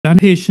And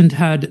the patient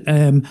had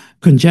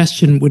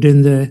congestion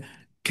within the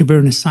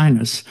cavernous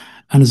sinus,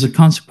 and as a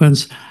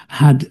consequence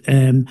had,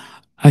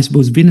 I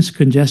suppose, venous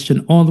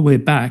congestion all the way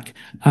back,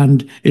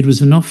 and it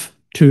was enough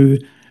to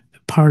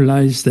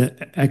paralyze the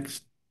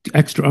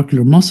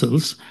extraocular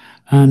muscles,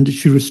 and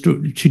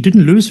she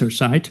didn't lose her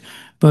sight.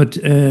 But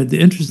the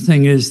interesting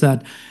thing is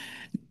that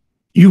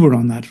you were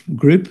on that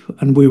group,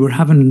 and we were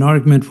having an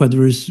argument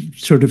whether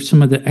sort of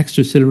some of the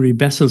extraciliary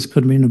vessels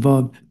could have been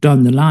involved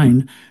down the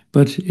line,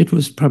 but it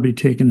was probably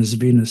taken as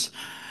venous.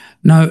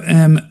 Now,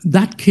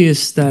 that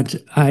case that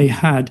I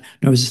had,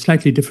 now it was a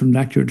slightly different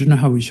lecture, I don't know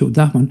how we showed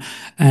that one.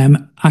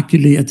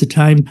 Actually, at the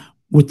time,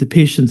 with the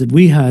patient that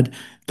we had,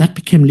 that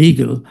became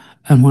legal.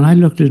 And when I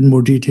looked at it in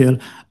more detail,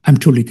 I'm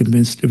totally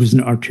convinced it was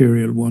an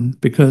arterial one,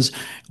 because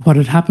what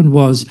had happened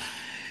was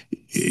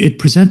it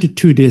presented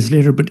 2 days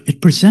later, but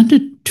it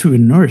presented to a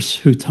nurse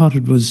who thought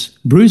it was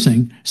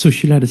bruising, so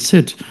she let it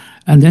sit.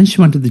 And then she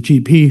went to the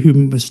GP, who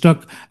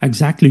mistook,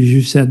 exactly as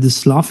you said, the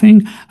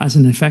sloughing as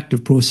an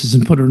effective process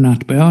and put her on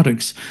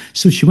antibiotics.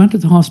 So she went to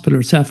the hospital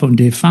herself on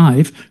day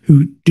 5,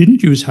 who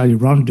didn't use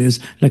hyaluronic days,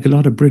 like a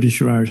lot of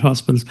British or Irish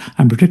hospitals,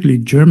 and particularly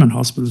German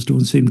hospitals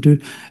don't seem to,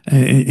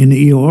 in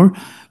the ER.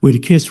 We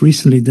had a case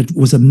recently that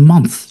was a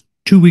month.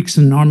 2 weeks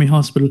in an army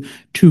hospital,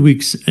 2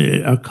 weeks,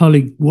 our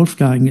colleague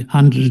Wolfgang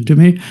handed it to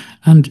me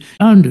and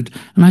found it.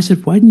 And I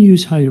said, why didn't you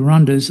use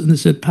hyaluronidase? And they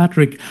said,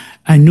 Patrick,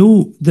 I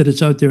know that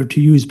it's out there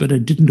to use, but I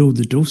didn't know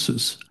the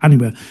doses.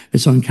 Anyway,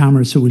 it's on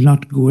camera, so we'll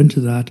not go into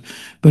that.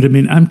 But I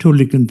mean, I'm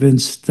totally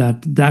convinced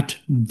that that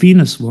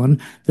venous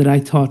one that I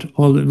thought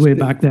all the way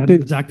back then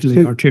was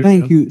actually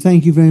arterial.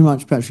 Thank you very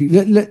much, Patrick.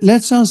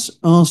 Let's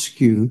ask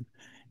you,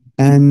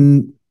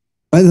 and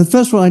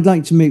first of all, I'd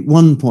like to make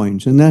one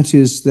point, and that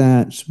is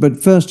that, but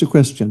first a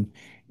question.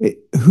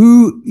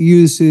 Who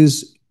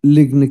uses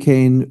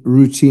lignocaine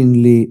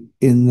routinely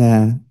in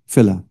their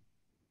filler?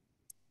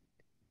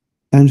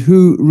 And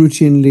who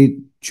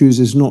routinely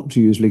chooses not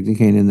to use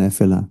lignocaine in their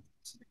filler?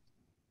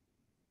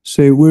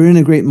 So we're in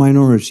a great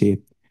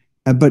minority.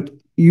 But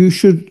you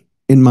should,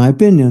 in my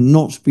opinion,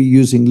 not be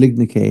using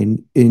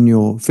lignocaine in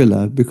your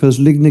filler, because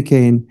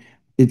lignocaine,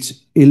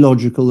 it's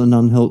illogical and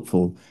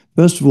unhelpful.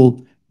 First of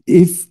all,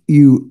 if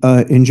you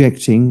are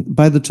injecting,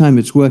 by the time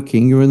it's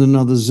working, you're in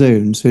another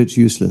zone, so it's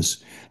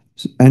useless.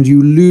 And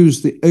you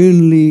lose the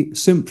only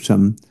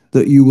symptom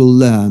that you will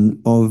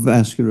learn of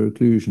vascular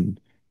occlusion.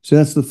 So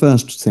that's the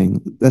first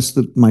thing. That's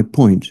my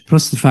point.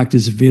 Plus the fact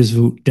is a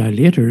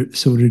vasodilator,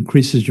 so it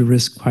increases your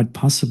risk quite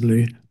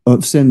possibly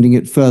of sending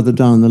it further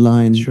down the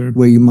line, sure,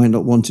 where you might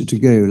not want it to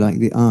go, like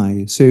the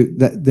eye. So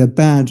that they're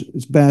bad.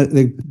 It's bad.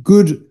 They're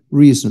good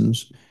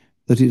reasons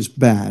that it's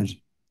bad.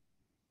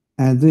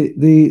 And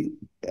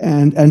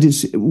and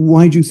it's,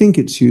 why do you think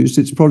it's used?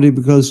 It's probably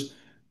because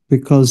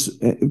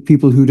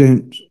people who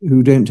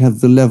don't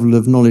have the level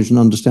of knowledge and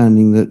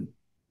understanding that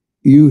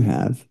you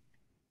have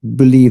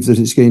believe that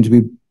it's going to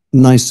be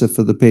nicer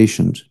for the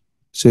patient.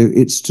 So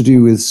it's to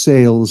do with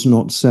sales,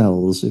 not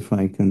cells, if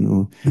I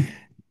can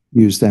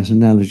use that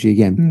analogy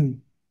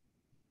again.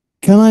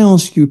 Can I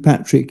ask you,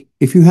 Patrick,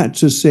 if you had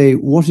to say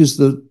what is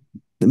the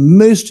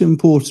most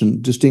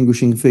important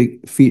distinguishing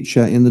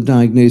feature in the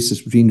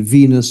diagnosis between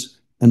venous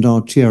and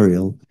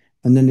arterial,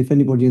 and then if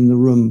anybody in the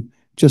room,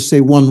 just say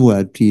one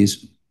word,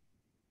 please.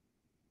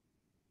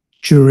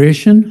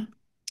 Duration.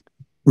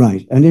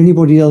 Right. And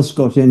anybody else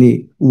got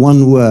any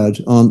one-word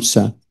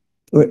answer?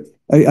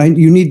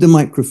 You need the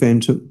microphone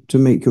to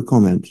make your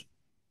comment.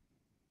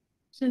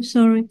 So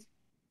sorry.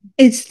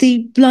 It's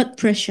the blood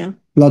pressure.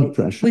 Blood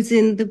pressure.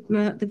 Within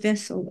the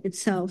vessel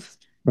itself.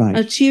 Right.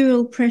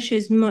 Arterial pressure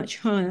is much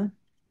higher.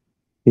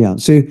 Yeah.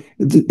 So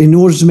in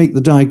order to make the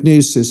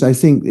diagnosis, I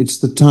think it's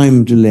the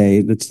time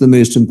delay that's the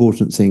most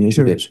important thing,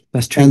 isn't it?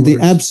 That's true. And the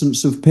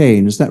absence of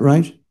pain. Is that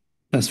right?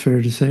 That's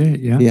fair to say,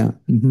 yeah. Yeah.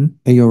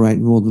 You're right,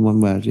 more than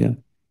one word, yeah.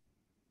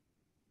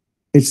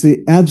 It's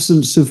the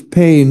absence of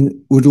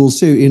pain would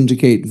also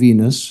indicate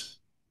venous,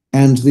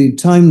 and the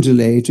time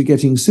delay to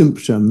getting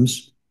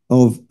symptoms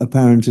of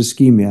apparent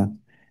ischemia.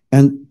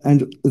 And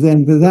then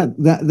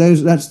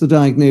that's the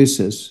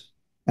diagnosis.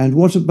 And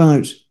what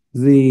about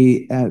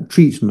the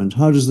treatment?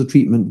 How does the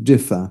treatment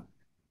differ,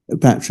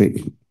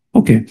 Patrick?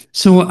 Okay,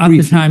 so at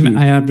the time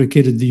I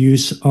advocated the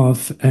use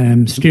of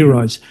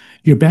steroids.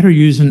 You're better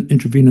using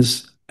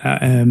intravenous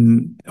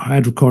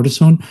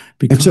hydrocortisone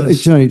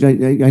because... Sorry,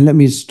 let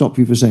me stop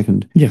you for a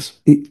second. Yes.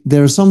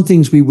 There are some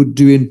things we would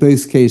do in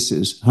both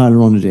cases,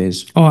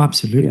 hyaluronidase. Oh,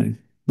 absolutely. Yeah.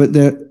 But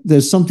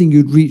there's something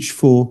you'd reach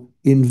for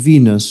in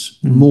venous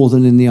more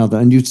than in the other,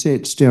 and you'd say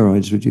it's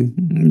steroids, would you?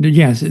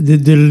 Yes.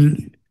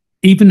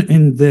 Even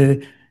in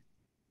the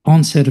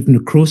onset of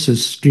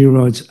necrosis,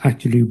 steroids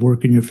actually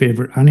work in your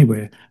favor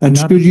anyway. And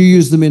should you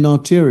use them in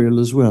arterial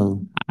as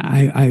well?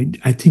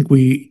 I think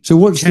we... So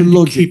what's the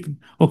logic?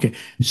 Okay,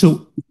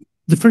 so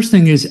the first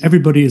thing is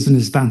everybody is in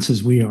advance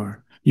as we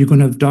are. You're going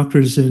to have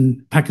doctors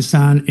in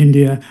Pakistan,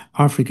 India,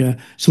 Africa,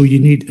 so you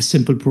need a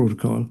simple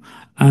protocol.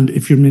 And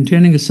if you're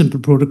maintaining a simple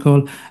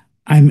protocol,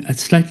 I'm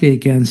slightly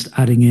against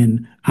adding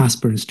in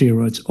aspirin,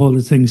 steroids, all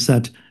the things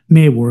that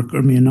may work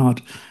or may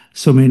not.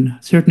 So, I mean,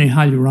 certainly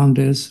hyaluronic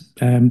is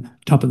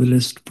top of the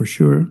list for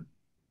sure.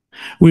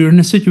 We were in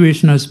a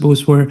situation, I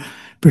suppose, where,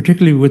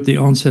 particularly with the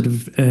onset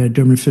of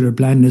dermal filler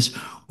blindness,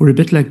 we're a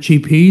bit like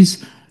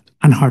GPs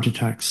and heart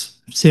attacks.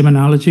 Same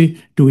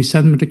analogy. Do we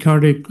send them to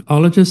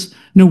cardiologists?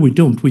 No, we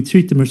don't. We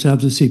treat them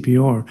ourselves with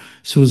CPR.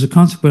 So as a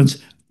consequence,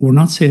 we're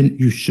not saying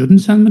you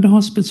shouldn't send them to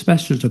hospital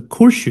specialists. Of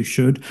course you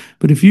should.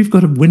 But if you've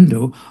got a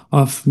window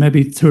of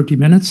maybe 30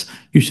 minutes,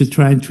 you should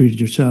try and treat it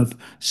yourself.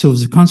 So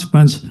as a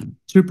consequence,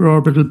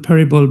 supraorbital,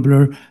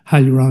 peribulbar,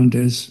 hyaluronic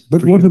is.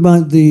 But what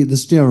about the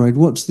steroid?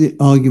 What's the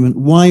argument?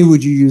 Why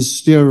would you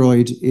use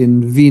steroid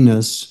in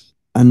venous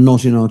and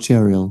not in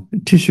arterial?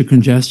 Tissue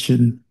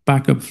congestion,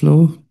 backup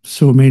flow.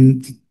 So, I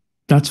mean,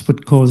 that's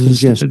what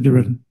causes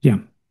yeah.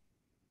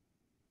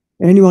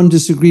 Anyone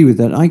disagree with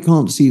that? I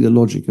can't see the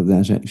logic of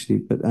that, actually,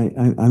 but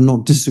I'm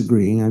not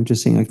disagreeing. I'm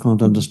just saying I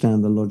can't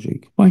understand the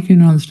logic. Why can you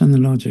not understand the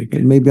logic?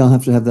 But maybe I'll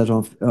have to have that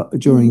off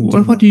during...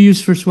 Well, what do you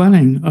use for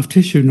swelling of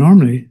tissue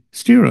normally?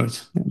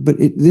 Steroids. But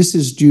this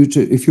is due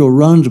to, if your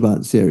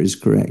roundabout theory is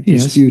correct,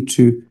 yes. It's due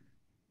to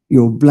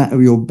your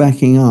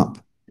backing up,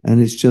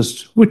 and it's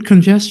just... With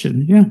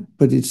congestion, yeah.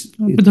 But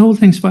but the whole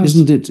thing's fast.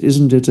 Isn't it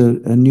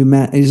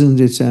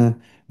a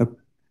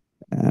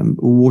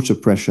water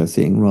pressure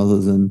thing rather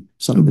than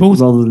something,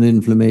 rather than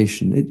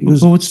inflammation?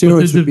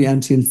 Steroids would be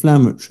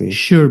anti-inflammatory.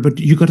 Sure, but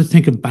you got to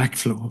think of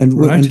backflow,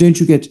 right? And don't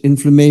you get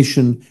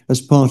inflammation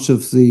as part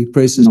of the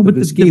process? No, but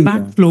the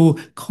backflow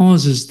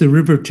causes the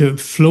river to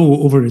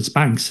flow over its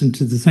banks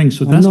into the thing.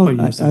 So that's why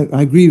you use it.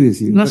 I agree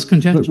with you. Less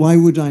congestion. But why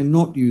would I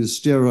not use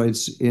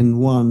steroids in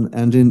one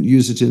and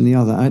use it in the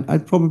other?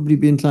 I'd probably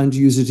be inclined to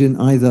use it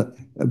in either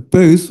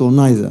both or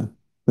neither.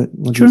 But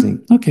what do you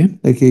think? Okay.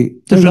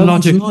 There's a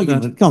logic to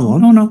that. Come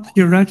on. No,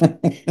 you're right.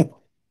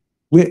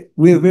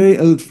 We're very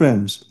old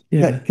friends.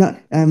 Yeah.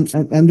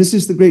 And this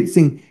is the great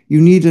thing. You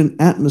need an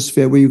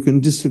atmosphere where you can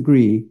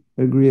disagree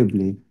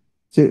agreeably.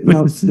 So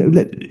now,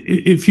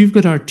 if you've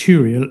got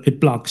arterial,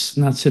 it blocks,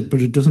 and that's it,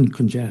 but it doesn't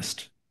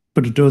congest.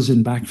 But it does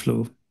in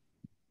backflow.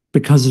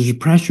 Because there's a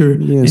pressure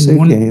in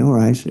one... all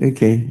right,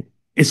 okay.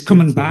 It's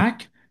coming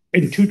back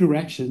in two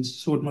directions,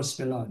 so it must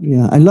spill out.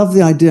 Yeah, I love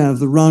the idea of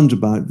the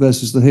roundabout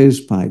versus the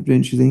hosepipe,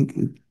 don't you think?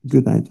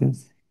 Good idea.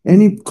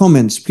 Any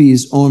comments,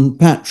 please, on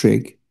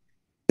Patrick?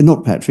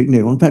 Not Patrick,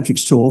 no, on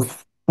Patrick's talk.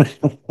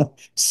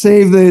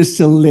 Save those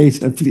till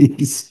later,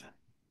 please.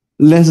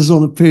 Letters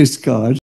on a postcard.